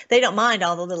arrested. They don't mind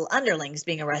all the little underlings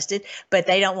being arrested, but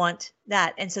they don't want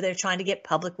that. And so they're trying to get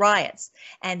public riots.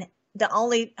 And the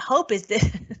only hope is that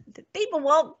people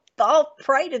won't fall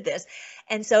prey to this.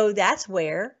 And so that's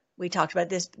where we talked about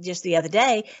this just the other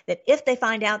day, that if they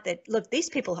find out that, look, these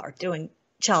people are doing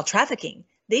child trafficking,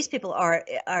 these people are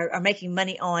making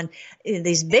money on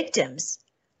these victims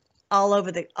all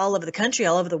over the country,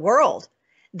 all over the world,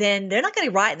 then they're not going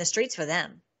to riot in the streets for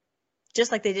them,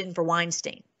 just like they didn't for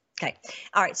Weinstein. Okay.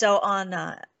 All right. So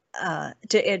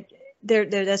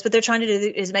that's what they're trying to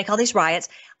do, is make all these riots.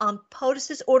 On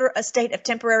POTUS's order, a state of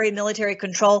temporary military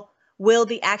control will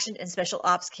be actioned and special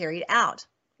ops carried out.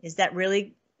 Is that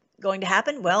really going to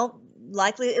happen? Well,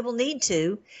 likely it will need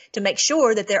to make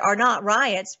sure that there are not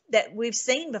riots that we've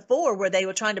seen before where they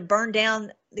were trying to burn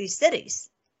down these cities.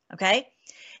 Okay.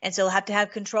 And so we'll have to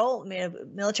have control,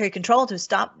 military control to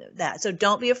stop that. So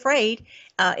don't be afraid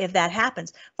if that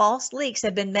happens. False leaks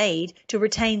have been made to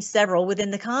retain several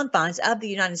within the confines of the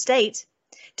United States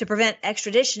to prevent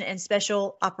extradition and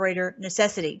special operator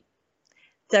necessity.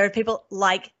 There are people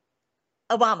like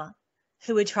Obama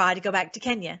who would try to go back to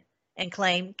Kenya and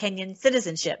claim Kenyan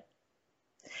citizenship.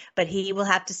 But he will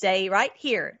have to stay right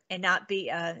here and not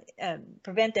be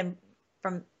prevent them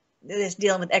from this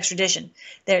dealing with extradition.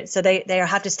 So they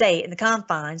have to stay in the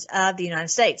confines of the United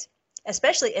States,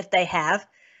 especially if they have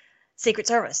Secret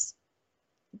Service.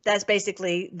 That's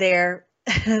basically they're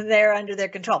under their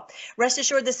control. Rest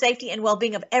assured, the safety and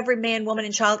well-being of every man, woman,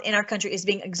 and child in our country is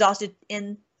being exhausted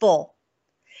in full.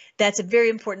 That's a very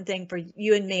important thing for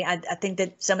you and me. I think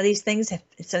that some of these things,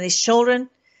 some of these children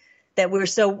that we're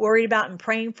so worried about and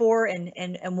praying for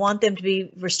and want them to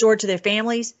be restored to their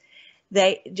families,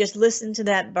 they just listen to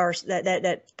that verse,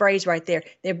 that phrase right there.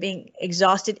 They're being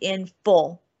exhausted in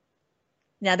full.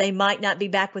 Now, they might not be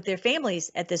back with their families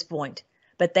at this point,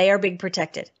 but they are being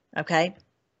protected. Okay,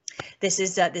 this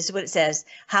is what it says.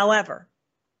 However,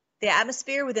 the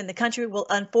atmosphere within the country will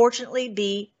unfortunately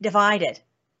be divided,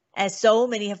 as so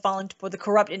many have fallen for the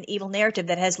corrupt and evil narrative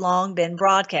that has long been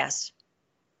broadcast.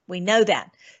 We know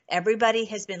that. Everybody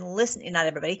has been listening, not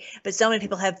everybody, but so many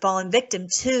people have fallen victim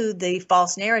to the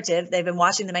false narrative. They've been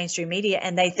watching the mainstream media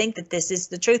and they think that this is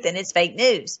the truth and it's fake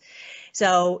news.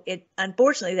 So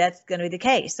unfortunately, that's going to be the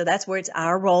case. So that's where it's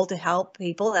our role to help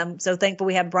people. I'm so thankful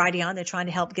we have Bridie on. They're trying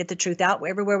to help get the truth out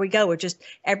everywhere we go. We're just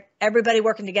everybody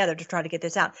working together to try to get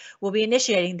this out. We'll be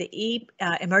initiating the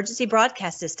Emergency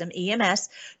Broadcast System, EMS,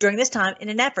 during this time in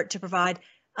an effort to provide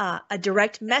a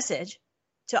direct message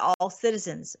to all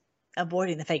citizens,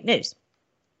 avoiding the fake news.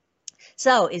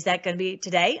 So is that going to be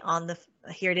today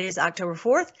here it is, October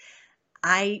 4th?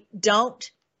 I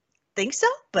don't think so,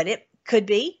 but it could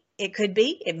be. It could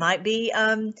be. It might be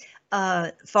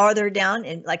farther down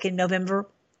in November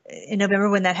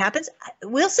when that happens.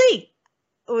 We'll see.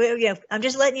 I'm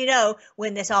just letting you know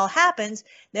when this all happens,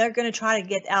 they're going to try to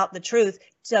get out the truth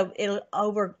so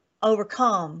it'll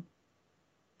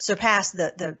surpass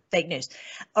the fake news.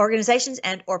 Organizations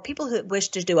and or people who wish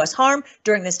to do us harm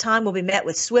during this time will be met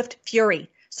with swift fury.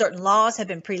 Certain laws have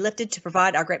been pre-lifted to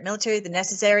provide our great military the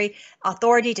necessary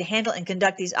authority to handle and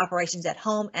conduct these operations at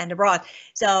home and abroad.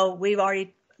 So we've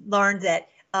already learned that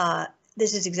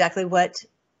this is exactly what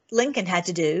Lincoln had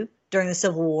to do during the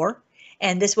Civil War,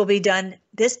 and this will be done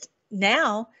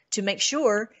now to make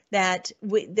sure that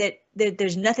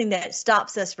there's nothing that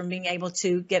stops us from being able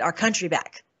to get our country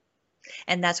back.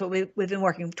 And that's what we've been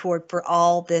working toward for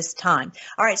all this time.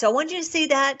 All right, so I want you to see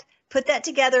that put that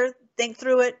together, think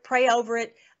through it, pray over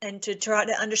it, and to try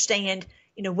to understand,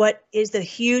 what is the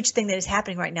huge thing that is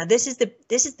happening right now. This is the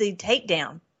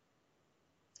takedown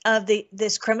of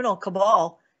this criminal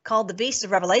cabal called the Beast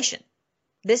of Revelation.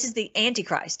 This is the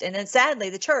Antichrist. And then sadly,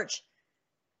 the church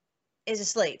is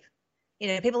asleep.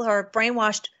 People who are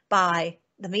brainwashed by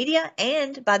the media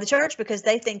and by the church because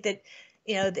they think that,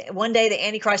 one day the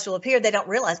Antichrist will appear. They don't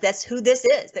realize that's who this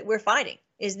is that we're fighting,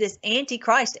 is this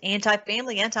Antichrist,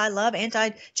 anti-family, anti-love,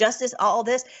 anti-justice, all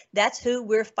this. That's who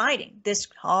we're fighting, this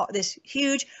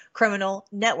huge criminal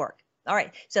network. All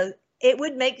right. So it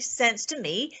would make sense to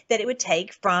me that it would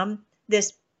take from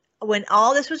this, when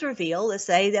all this was revealed, let's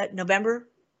say that November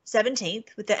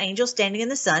 17th with the angel standing in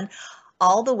the sun,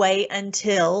 all the way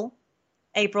until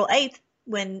April 8th,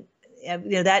 when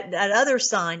that other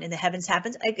sign in the heavens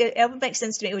happens. It would make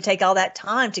sense to me. It would take all that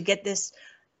time to get this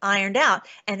ironed out.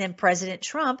 And then President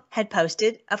Trump had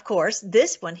posted, of course,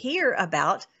 this one here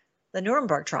about the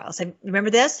Nuremberg trials.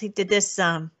 Remember this? He did this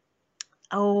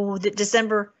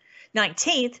December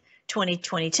 19th,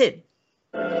 2022.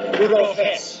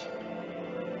 Yes.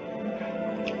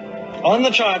 On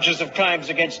the charges of crimes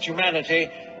against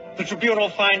humanity, the tribunal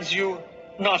finds you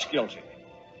not guilty.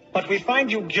 But we find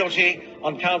you guilty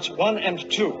on counts 1 and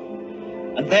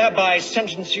 2, and thereby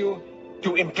sentence you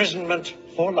to imprisonment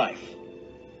for life.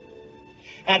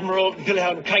 Admiral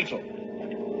Wilhelm Keitel,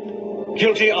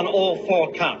 guilty on all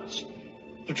 4 counts.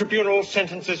 The tribunal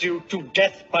sentences you to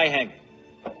death by hanging.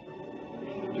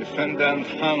 Defendant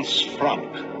Hans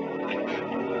Frank.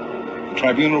 The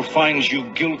tribunal finds you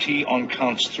guilty on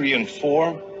counts 3 and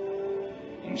 4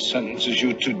 and sentences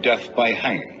you to death by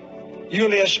hanging.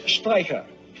 Julius Streicher,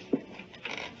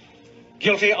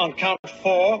 guilty on count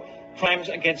 4, crimes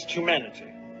against humanity.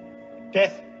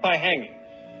 Death by hanging.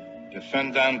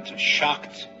 Defendant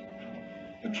Schacht.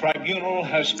 The tribunal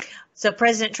has... So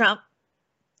President Trump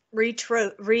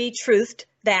retruthed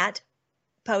that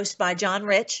post by John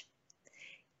Rich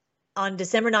on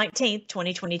December 19th,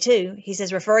 2022. He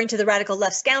says, referring to the radical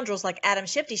left scoundrels like Adam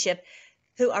Shifty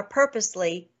who are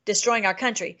purposely destroying our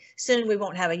country. Soon we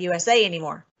won't have a USA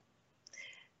anymore.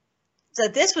 So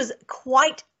this was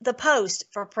quite the post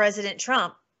for President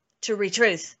Trump to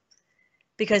retruth,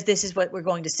 because this is what we're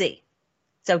going to see.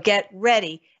 So get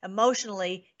ready,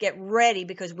 emotionally get ready,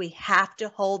 because we have to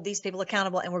hold these people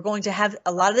accountable, and we're going to have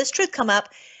a lot of this truth come up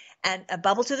and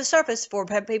bubble to the surface for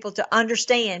people to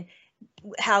understand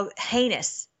how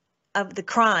heinous of the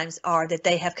crimes are that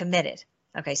they have committed.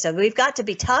 Okay, so we've got to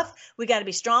be tough, we got to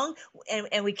be strong,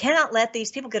 and we cannot let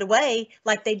these people get away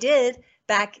like they did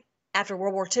back after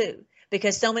World War II.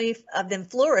 Because so many of them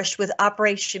flourished with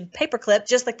Operation Paperclip,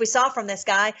 just like we saw from this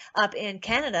guy up in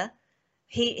Canada.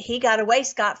 He got away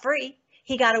scot-free.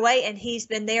 He got away, and he's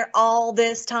been there all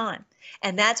this time.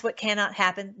 And that's what cannot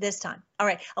happen this time. All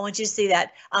right, I want you to see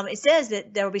that. It says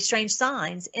that there will be strange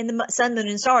signs in the sun, moon,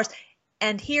 and stars.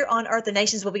 And here on earth, the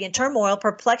nations will be in turmoil,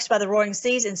 perplexed by the roaring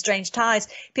seas and strange tides.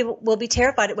 People will be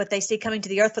terrified at what they see coming to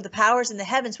the earth, for the powers in the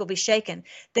heavens will be shaken.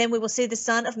 Then we will see the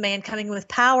Son of Man coming with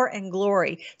power and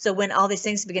glory. So when all these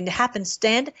things begin to happen,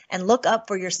 stand and look up,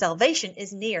 for your salvation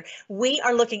is near. We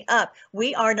are looking up.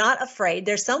 We are not afraid.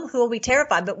 There's some who will be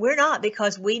terrified, but we're not,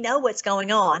 because we know what's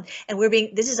going on, and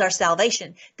this is our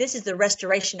salvation. This is the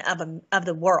restoration of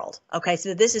the world. Okay,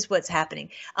 so this is what's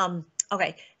happening.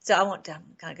 Okay, so I'm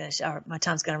kind of going to, my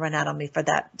time's going to run out on me for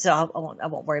that, so I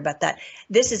won't worry about that.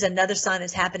 This is another sign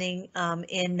that's happening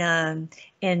in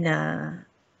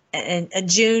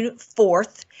June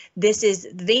 4th. This is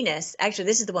Venus. Actually,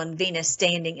 this is the one, Venus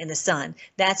standing in the sun.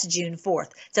 That's June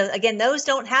 4th. So again, those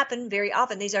don't happen very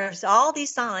often. These are all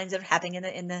these signs that are happening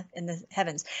in the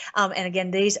heavens. And again,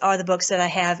 these are the books that I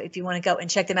have if you want to go and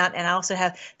check them out. And I also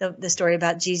have the story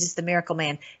about Jesus, the Miracle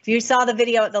Man. If you saw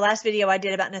the last video I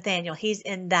did about Nathaniel, he's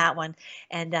in that one,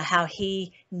 and how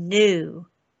he knew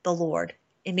the Lord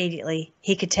immediately.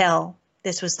 He could tell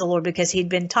this was the Lord because he'd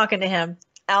been talking to him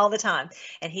all the time,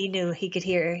 and he knew, he could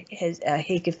hear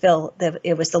he could feel that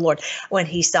it was the Lord when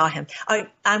he saw him.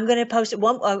 I'm going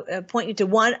to point you to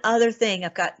one other thing.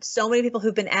 I've got so many people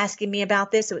who've been asking me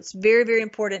about this, so it's very, very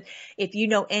important. If you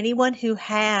know anyone who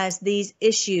has these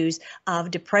issues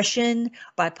of depression,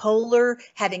 bipolar,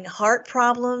 having heart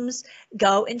problems,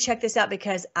 go and check this out,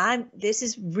 because this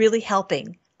is really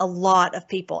helping a lot of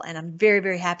people, and I'm very,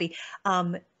 very happy.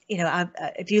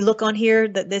 If you look on here,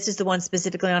 this is the one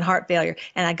specifically on heart failure,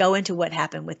 and I go into what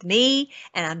happened with me,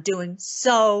 and I'm doing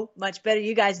so much better.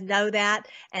 You guys know that,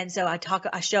 and so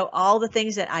I show all the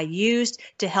things that I used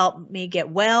to help me get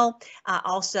well.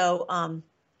 Also,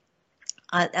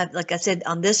 like I said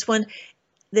on this one,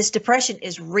 this depression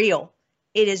is real.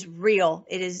 It is real.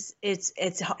 It's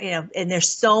and there's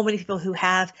so many people who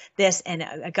have this,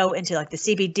 and go into like the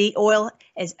CBD oil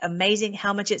is amazing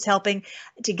how much it's helping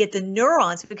to get the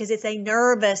neurons, because it's a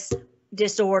nervous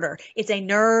disorder. It's a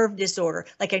nerve disorder,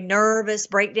 like a nervous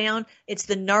breakdown. It's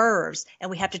the nerves,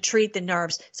 and we have to treat the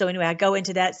nerves. So anyway, I go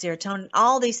into that, serotonin,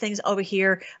 all these things over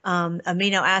here,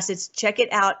 amino acids. Check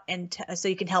it out, and so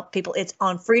you can help people. It's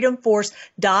on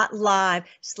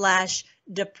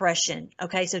freedomforce.live/depression.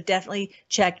 Okay, so definitely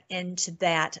check into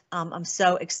that. I'm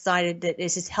so excited that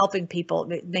this is helping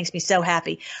people. It makes me so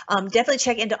happy. Definitely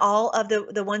check into all of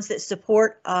the ones that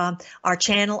support our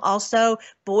channel. Also,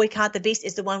 Boycott the Beast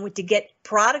is the one to get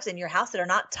products in your house that are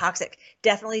not toxic.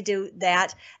 Definitely do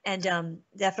that, and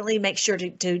definitely make sure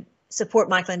to support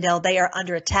Mike Lindell. They are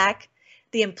under attack.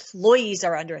 The employees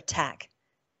are under attack.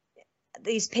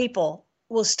 These people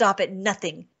will stop at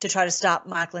nothing to try to stop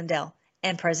Mike Lindell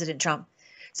and President Trump.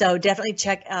 So definitely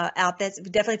check out that.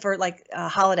 Definitely for like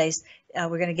holidays,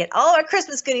 we're going to get all our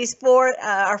Christmas goodies for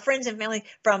our friends and family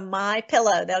from My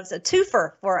Pillow. That was a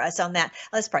twofer for us on that.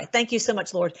 Let's pray. Thank you so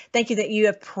much, Lord. Thank you that you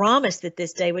have promised that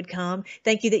this day would come.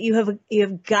 Thank you that you have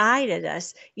guided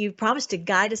us. You promised to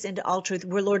guide us into all truth.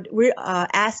 We're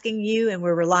asking you, and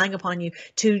we're relying upon you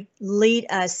to lead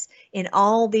us in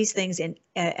all these things, and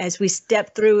as we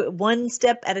step through one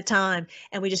step at a time,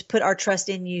 and we just put our trust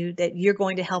in you that you're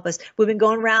going to help us. We've been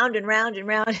going round and round and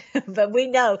round, but we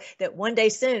know that one day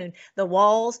soon the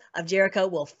walls of Jericho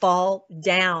will fall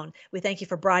down. We thank you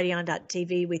for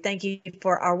Brighteon.tv. We thank you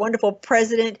for our wonderful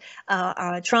President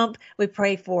Trump. We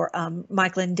pray for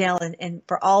Mike Lindell and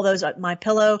for all those at My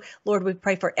Pillow. Lord, we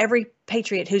pray for every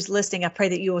patriot who's listening. I pray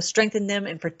that you will strengthen them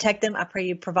and protect them. I pray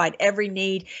you provide every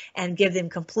need and give them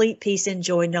complete peace and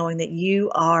joy, knowing that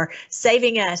you are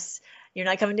saving us. You're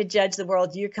not coming to judge the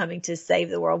world. You're coming to save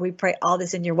the world. We pray all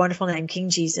this in your wonderful name, King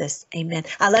Jesus. Amen.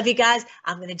 I love you guys.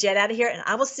 I'm going to jet out of here, and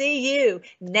I will see you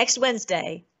next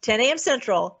Wednesday, 10 a.m.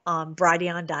 Central on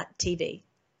Brighteon.tv.